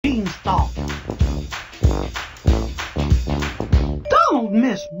Beanstalk. Donald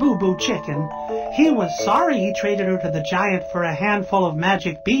missed Boo Boo Chicken. He was sorry he traded her to the giant for a handful of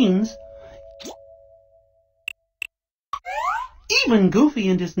magic beans. Even Goofy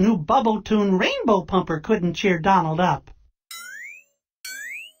and his new Bubble Tune Rainbow Pumper couldn't cheer Donald up.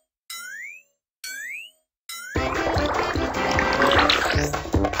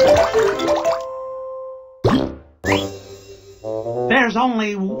 There's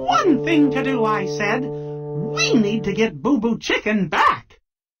only one thing to do, I said. We need to get Boo Boo Chicken back.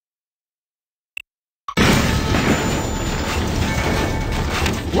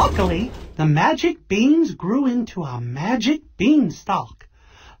 Luckily, the magic beans grew into a magic beanstalk.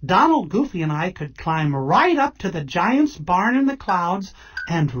 Donald, Goofy, and I could climb right up to the giant's barn in the clouds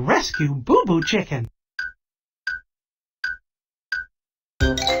and rescue Boo Boo Chicken.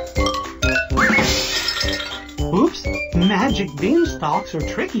 Oops, magic beanstalks are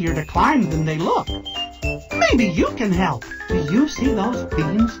trickier to climb than they look. Maybe you can help. Do you see those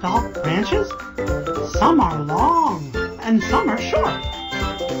beanstalk branches? Some are long and some are short.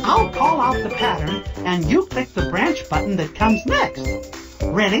 I'll call out the pattern and you click the branch button that comes next.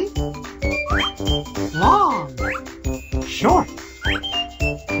 Ready? Long, short,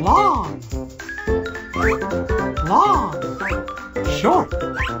 long, long, short,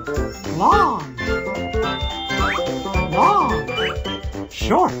 long, long,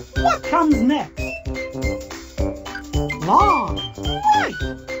 short. What comes next? Long, right.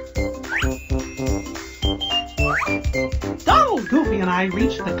 Donald, Goofy, and I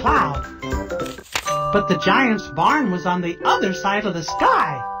reached the cloud, but the giant's barn was on the other side of the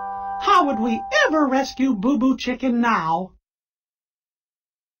sky. How would we ever rescue Boo Boo Chicken now?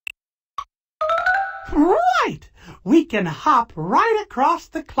 Right! We can hop right across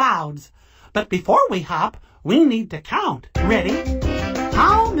the clouds. But before we hop, we need to count. Ready?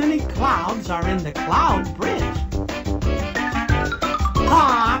 How many clouds are in the cloud bridge?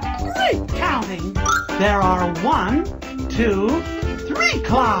 Great counting! There are 1, 2, 3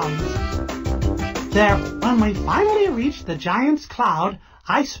 clouds. There, when we finally reached the giant's cloud,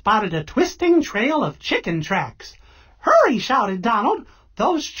 I spotted a twisting trail of chicken tracks. Hurry, shouted Donald.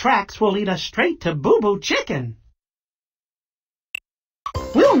 Those tracks will lead us straight to Boo Boo Chicken.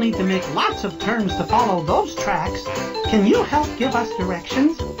 We'll need to make lots of turns to follow those tracks. Can you help give us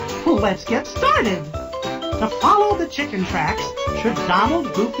directions? Let's get started. To follow the chicken tracks, should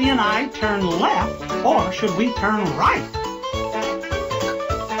Donald, Goofy, and I turn left, or should we turn right?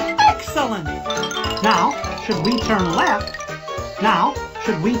 Excellent! Now, should we turn left? Now,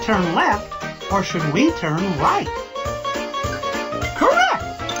 should we turn left, or should we turn right? Correct!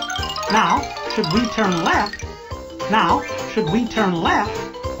 Now, should we turn left? Now, should we turn left,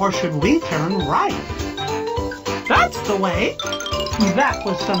 or should we turn right? That's the way! That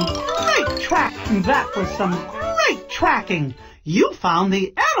was some great tracking. You found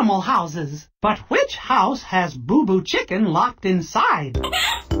the animal houses. But which house has Boo Boo Chicken locked inside?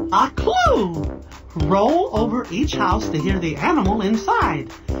 A clue! Roll over each house to hear the animal inside,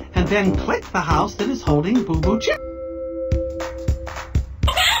 and then click the house that is holding Boo Boo Chicken.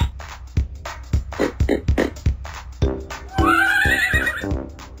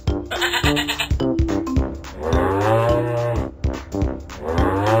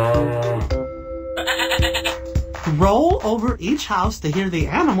 Roll over each house to hear the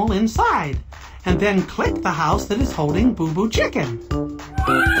animal inside, and then click the house that is holding Boo Boo Chicken.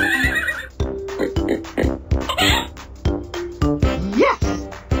 Yes,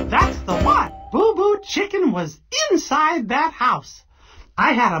 that's the one. Boo Boo Chicken was inside that house.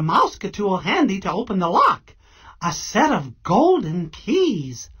 I had a mousecatool handy to open the lock. A set of golden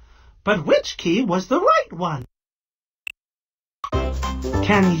keys. But which key was the right one?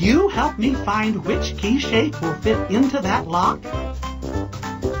 Can you help me find which key shape will fit into that lock?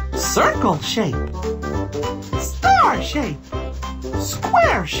 Circle shape, star shape,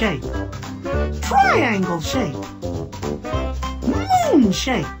 square shape, triangle shape, moon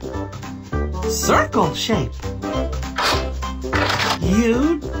shape, circle shape.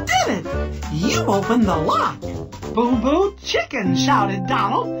 You did it! You opened the lock! Boo Boo Chicken, shouted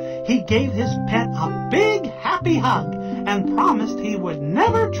Donald. He gave his pet a big happy hug and promised he would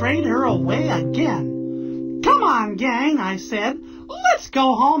never trade her away again. Come on, gang, I said. Let's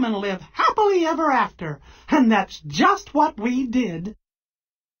go home and live happily ever after. And that's just what we did.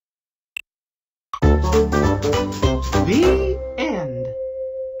 The end.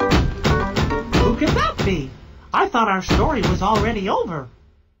 Who could that be? I thought our story was already over.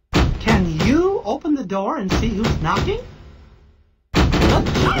 Can you open the door and see who's knocking? The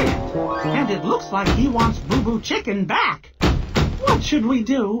giant! And it looks like he wants Boo Boo Chicken back. What should we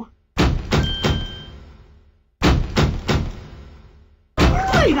do?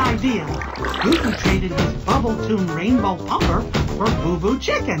 Great idea! Goofy traded his Bubble Tune Rainbow Pumper for Boo Boo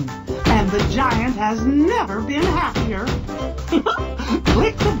Chicken, and the giant has never been happier.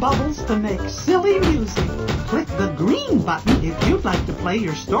 Click the bubbles to make silly music. Click the green button if you'd like to play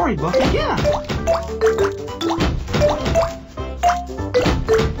your storybook again.